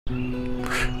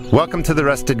Welcome to the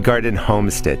Rusted Garden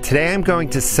Homestead. Today I'm going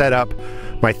to set up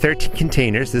my 13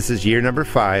 containers. This is year number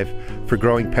 5 for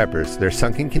growing peppers. They're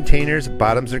sunken containers,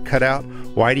 bottoms are cut out.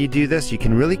 Why do you do this? You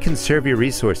can really conserve your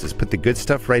resources. Put the good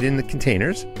stuff right in the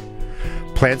containers.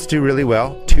 Plants do really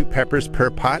well, 2 peppers per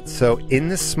pot. So in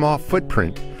this small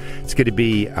footprint, it's going to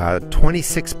be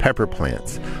 26 pepper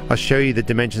plants. I'll show you the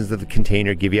dimensions of the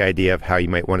container, give you an idea of how you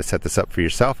might want to set this up for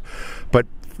yourself. But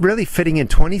really fitting in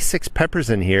 26 peppers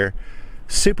in here,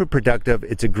 super productive.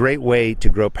 It's a great way to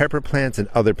grow pepper plants and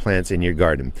other plants in your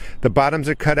garden. The bottoms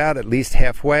are cut out at least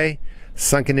halfway,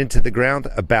 sunken into the ground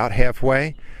about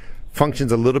halfway.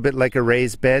 Functions a little bit like a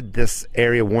raised bed. This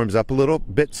area warms up a little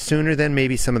bit sooner than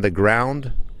maybe some of the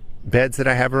ground beds that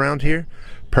I have around here.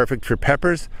 Perfect for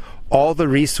peppers. All the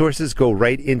resources go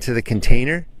right into the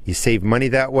container. You save money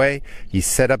that way. You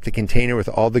set up the container with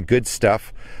all the good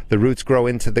stuff. The roots grow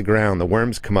into the ground. The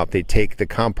worms come up. They take the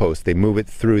compost. They move it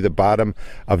through the bottom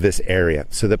of this area.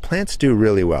 So the plants do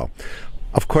really well.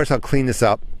 Of course, I'll clean this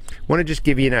up. I want to just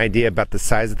give you an idea about the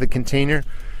size of the container.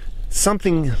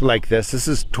 Something like this. This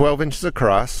is 12 inches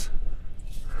across,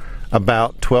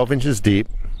 about 12 inches deep.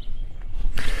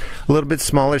 A little bit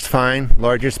smaller is fine,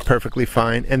 larger is perfectly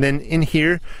fine. And then in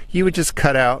here, you would just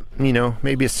cut out,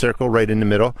 maybe a circle right in the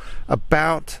middle,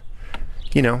 about,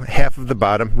 half of the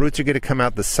bottom. Roots are going to come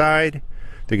out the side.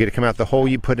 They're going to come out the hole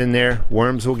you put in there.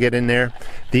 Worms will get in there.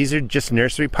 These are just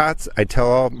nursery pots. I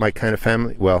tell all my kind of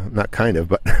family, well, not kind of,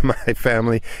 but my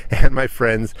family and my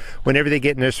friends, whenever they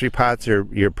get nursery pots or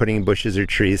you're putting in bushes or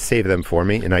trees, save them for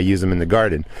me, and I use them in the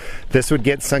garden. This would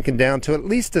get sunken down to at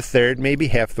least a third, maybe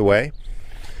half the way,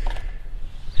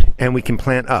 and we can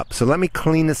plant up. So let me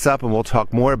clean this up and we'll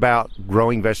talk more about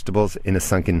growing vegetables in a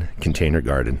sunken container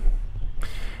garden.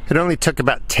 It only took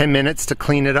about 10 minutes to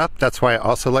clean it up. That's why I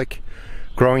also like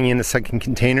growing in the sunken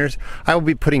containers. I will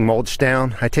be putting mulch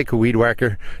down. I take a weed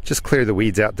whacker, just clear the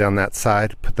weeds out down that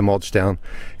side, put the mulch down.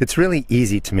 It's really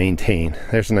easy to maintain.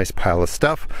 There's a nice pile of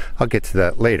stuff. I'll get to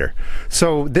that later.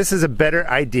 So this is a better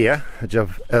idea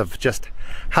of just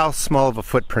how small of a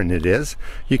footprint it is.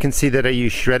 You can see that I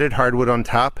use shredded hardwood on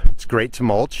top. It's great to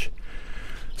mulch.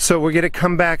 So we're going to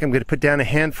come back. I'm going to put down a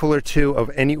handful or 2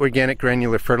 of any organic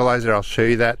granular fertilizer. I'll show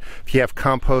you that. If you have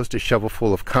compost, a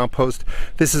shovelful of compost.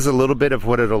 This is a little bit of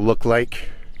what it'll look like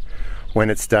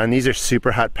when it's done. These are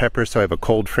super hot peppers, so I have a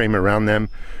cold frame around them,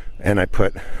 and I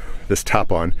put this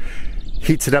top on.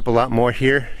 Heats it up a lot more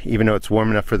here, even though it's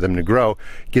warm enough for them to grow.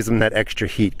 Gives them that extra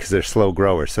heat because they're slow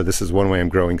growers. So this is one way I'm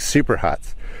growing super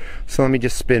hots. So let me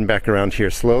just spin back around here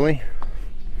slowly.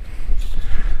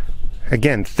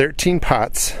 Again, 13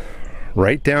 pots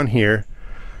right down here,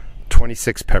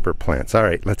 26 pepper plants. All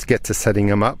right, let's get to setting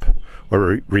them up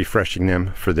or refreshing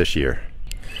them for this year.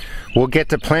 We'll get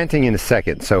to planting in a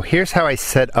second. So here's how I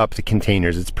set up the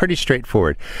containers. It's pretty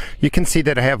straightforward. You can see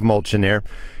that I have mulch in there.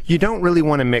 You don't really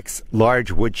want to mix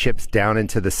large wood chips down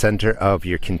into the center of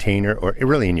your container or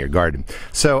really in your garden.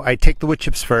 So I take the wood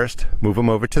chips first, move them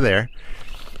over to there.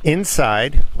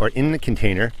 Inside or in the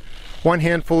container, 1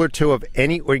 handful or 2 of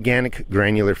any organic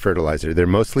granular fertilizer. They're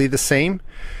mostly the same.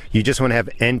 You just want to have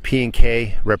N, P, and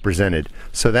K represented.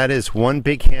 So that is 1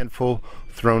 big handful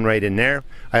thrown right in there.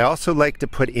 I also like to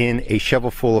put in a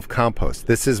shovelful of compost.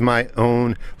 This is my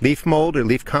own leaf mold or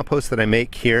leaf compost that I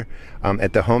make here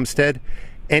at the homestead.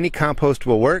 Any compost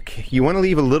will work. You want to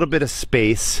leave a little bit of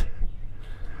space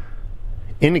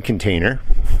in the container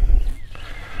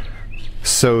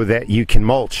so that you can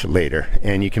mulch later,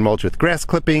 and you can mulch with grass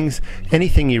clippings,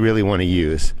 anything you really want to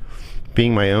use.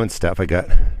 Being my own stuff, I got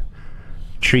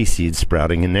tree seeds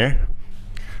sprouting in there.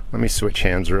 Let me switch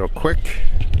hands real quick,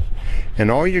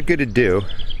 and all you're going to do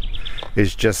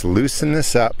is just loosen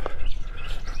this up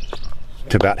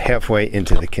to about halfway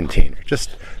into the container.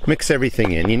 Just mix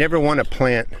everything in. You never want to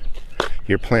plant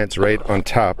your plants right on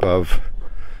top of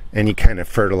any kind of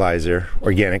fertilizer,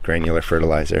 organic granular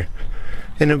fertilizer.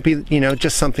 And it'll be,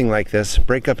 just something like this.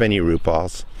 Break up any root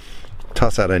balls,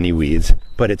 toss out any weeds.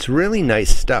 But it's really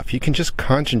nice stuff. You can just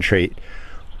concentrate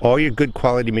all your good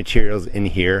quality materials in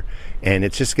here, and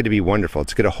it's just going to be wonderful.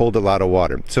 It's going to hold a lot of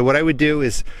water. So what I would do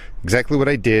is exactly what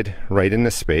I did right in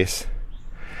this space.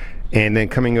 And then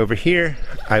coming over here,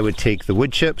 I would take the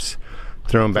wood chips,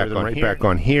 throw them back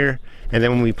on here. And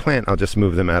then when we plant, I'll just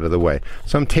move them out of the way.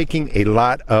 So I'm taking a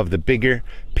lot of the bigger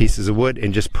pieces of wood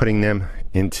and just putting them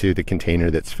into the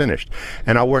container that's finished.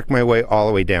 And I'll work my way all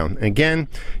the way down. Again,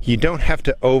 you don't have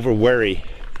to over worry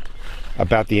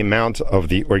about the amount of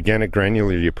the organic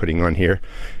granular you're putting on here.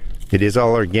 It is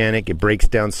all organic. It breaks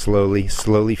down slowly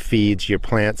feeds your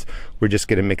plants. We're just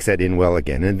going to mix that in well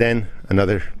again. And then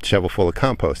another shovel full of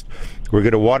compost. We're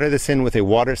going to water this in with a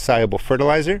water-soluble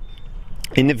fertilizer.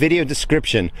 In the video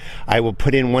description, I will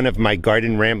put in one of my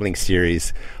garden rambling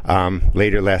series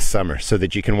later last summer so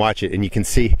that you can watch it and you can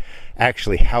see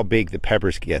actually how big the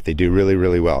peppers get. They do really,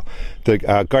 really well. The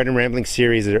garden rambling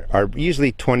series are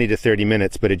usually 20 to 30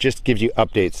 minutes, but it just gives you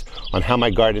updates on how my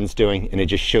garden's doing, and it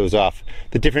just shows off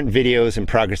the different videos and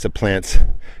progress of plants,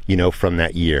 you know, from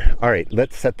that year. All right,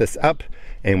 let's set this up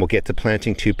and we'll get to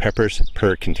planting 2 peppers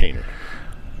per container.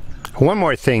 One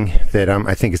more thing that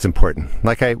I think is important.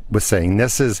 Like I was saying,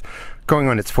 this is going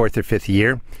on its 4th or 5th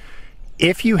year.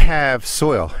 If you have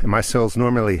soil, and my soil is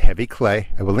normally heavy clay,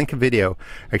 I will link a video,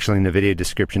 actually in the video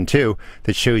description too,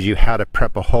 that shows you how to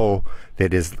prep a hole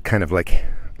that is kind of like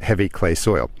heavy clay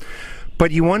soil.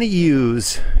 But you want to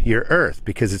use your earth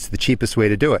because it's the cheapest way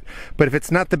to do it. But if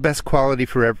it's not the best quality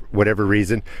for whatever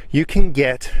reason, you can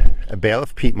get a bale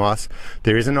of peat moss.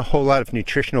 There isn't a whole lot of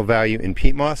nutritional value in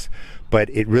peat moss, but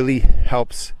it really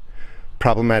helps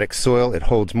problematic soil. It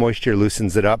holds moisture,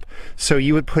 loosens it up. So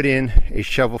you would put in a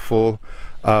shovelful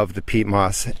of the peat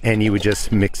moss and you would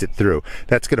just mix it through.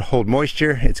 That's going to hold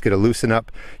moisture. It's going to loosen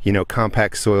up, you know,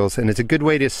 compact soils, and it's a good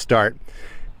way to start.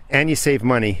 And you save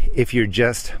money if you're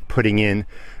just putting in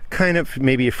kind of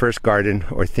maybe your first garden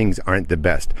or things aren't the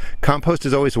best. Compost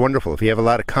is always wonderful. If you have a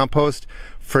lot of compost,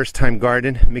 first time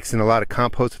garden, mix in a lot of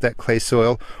compost with that clay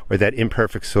soil or that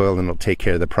imperfect soil and it'll take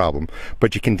care of the problem.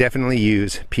 But you can definitely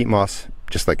use peat moss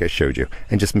just like I showed you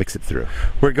and just mix it through.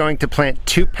 We're going to plant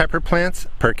 2 pepper plants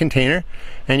per container,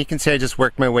 and you can see I just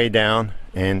worked my way down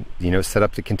and, you know, set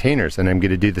up the containers, and I'm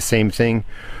going to do the same thing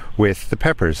with the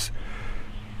peppers.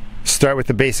 Start with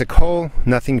the basic hole,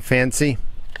 nothing fancy.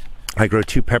 I grow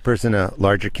 2 peppers in a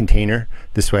larger container.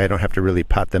 This way I don't have to really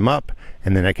pot them up,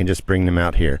 and then I can just bring them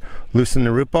out here. Loosen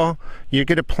the root ball. You're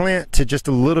going to plant to just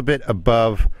a little bit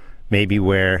above maybe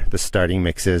where the starting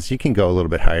mix is. You can go a little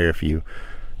bit higher if you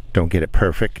don't get it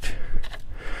perfect.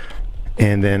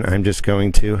 And then I'm just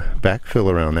going to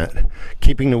backfill around that,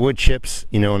 keeping the wood chips,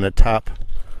 you know, on the top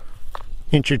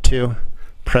inch or 2,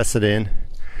 press it in,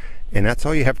 and that's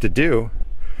all you have to do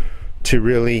to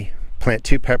really plant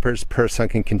 2 peppers per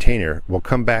sunken container. We'll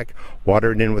come back,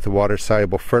 water it in with a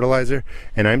water-soluble fertilizer,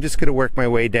 and I'm just going to work my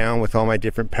way down with all my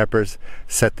different peppers,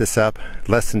 set this up.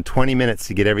 Less than 20 minutes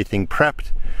to get everything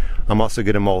prepped. I'm also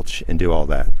going to mulch and do all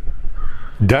that.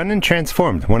 Done and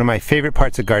transformed. One of my favorite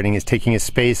parts of gardening is taking a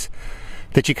space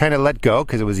that you kind of let go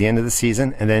because it was the end of the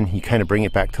season, and then you kind of bring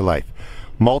it back to life.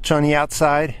 Mulch on the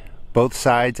outside, both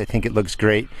sides. I think it looks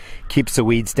great. Keeps the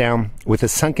weeds down. With a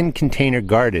sunken container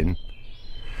garden,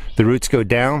 the roots go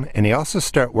down and they also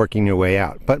start working their way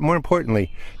out. But more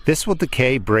importantly, this will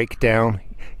decay, break down,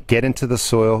 get into the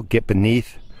soil, get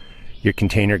beneath your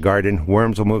container garden.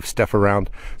 Worms will move stuff around.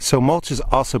 So mulch is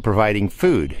also providing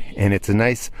food, and it's a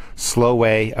nice slow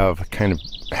way of kind of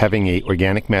having a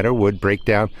organic matter wood break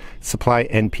down, supply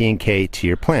NP and K to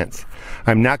your plants.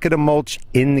 I'm not going to mulch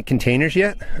in the containers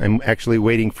yet. I'm actually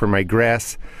waiting for my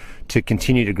grass to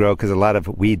continue to grow because a lot of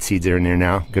weed seeds are in there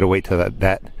now. I'm going to wait till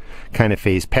that kind of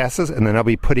phase passes, and then I'll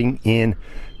be putting in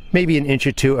maybe an inch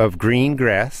or 2 of green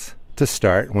grass to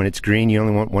start. When it's green, you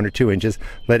only want 1 or 2 inches.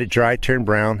 Let it dry, turn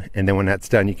brown, and then when that's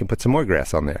done, you can put some more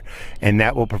grass on there. And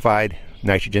that will provide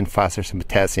nitrogen, phosphorus, and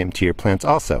potassium to your plants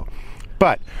also.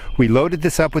 But we loaded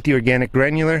this up with the organic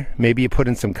granular. Maybe you put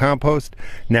in some compost.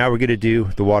 Now we're going to do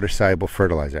the water-soluble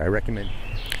fertilizer. I recommend.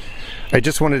 I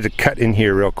just wanted to cut in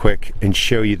here real quick and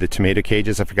show you the tomato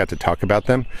cages. I forgot to talk about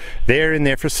them. They're in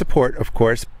there for support, of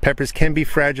course. Peppers can be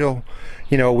fragile.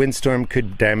 You know, a windstorm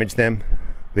could damage them.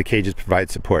 The cages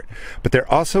provide support. But they're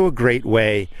also a great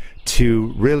way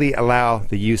to really allow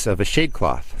the use of a shade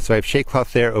cloth. So I have shade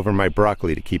cloth there over my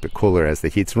broccoli to keep it cooler as the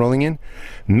heat's rolling in.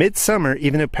 Midsummer,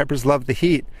 even though peppers love the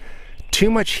heat,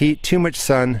 too much heat, too much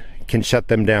sun can shut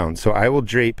them down. So I will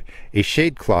drape a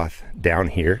shade cloth down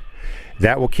here.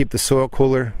 That will keep the soil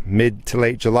cooler. Mid to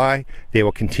late July, they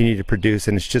will continue to produce,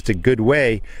 and it's just a good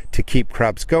way to keep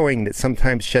crops going that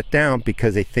sometimes shut down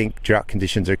because they think drought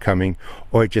conditions are coming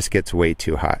or it just gets way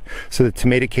too hot. So the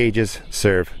tomato cages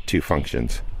serve 2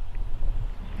 functions.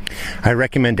 I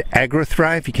recommend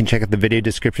AgroThrive. You can check out the video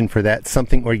description for that.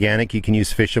 Something organic. You can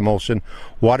use fish emulsion.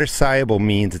 Water soluble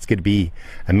means it's going to be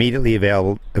immediately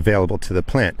available to the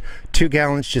plant. 2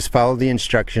 gallons, just follow the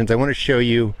instructions. I want to show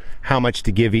you how much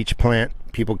to give each plant.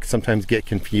 People sometimes get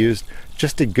confused.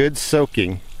 Just a good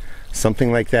soaking, something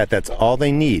like that. That's all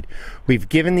they need. We've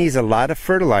given these a lot of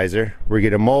fertilizer. We're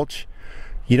going to mulch,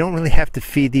 You don't really have to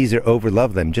feed these or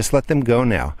overlove them. Just let them go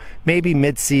now. Maybe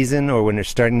mid-season or when they're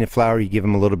starting to flower, you give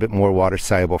them a little bit more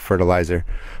water-soluble fertilizer.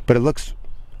 But it looks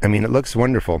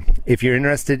wonderful. If you're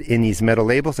interested in these metal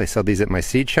labels, I sell these at my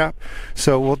seed shop.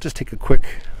 So we'll just take a quick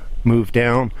move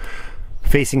down.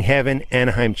 Facing Heaven,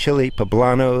 Anaheim Chili,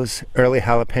 Poblanos, Early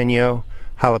Jalapeno,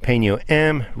 Jalapeno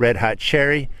M, Red Hot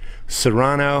Cherry,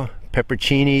 Serrano,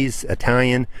 Pepperoncinis,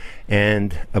 Italian,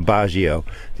 and Abbaggio.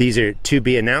 These are to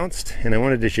be announced, and I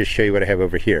wanted to just show you what I have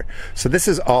over here. So this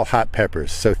is all hot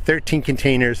peppers. So 13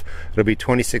 containers, it'll be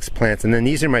 26 plants, and then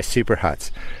these are my super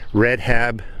hots. Red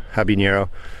Habanero,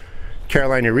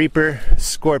 Carolina Reaper,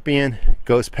 Scorpion,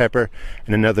 Ghost Pepper,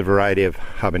 and another variety of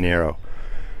habanero.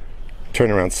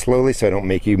 Turn around slowly so I don't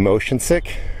make you motion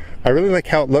sick. I really like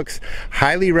how it looks.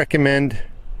 Highly recommend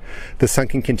the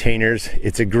sunken containers.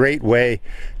 It's a great way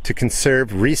to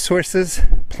conserve resources,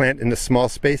 plant in a small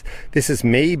space. This is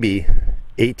maybe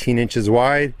 18 inches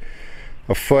wide,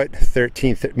 a foot,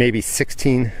 13, maybe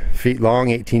 16 feet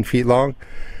long, 18 feet long.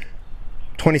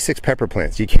 26 pepper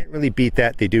plants. You can't really beat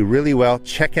that. They do really well.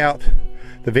 Check out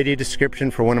the video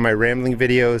description for one of my rambling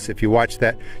videos. If you watch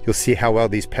that, you'll see how well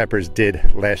these peppers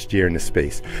did last year in this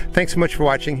space. Thanks so much for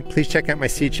watching. Please check out my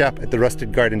seed shop at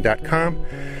therustedgarden.com.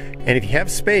 And if you have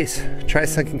space, try a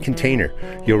sunken container.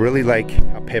 You'll really like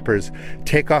how peppers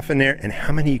take off in there and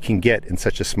how many you can get in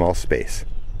such a small space.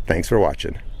 Thanks for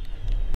watching.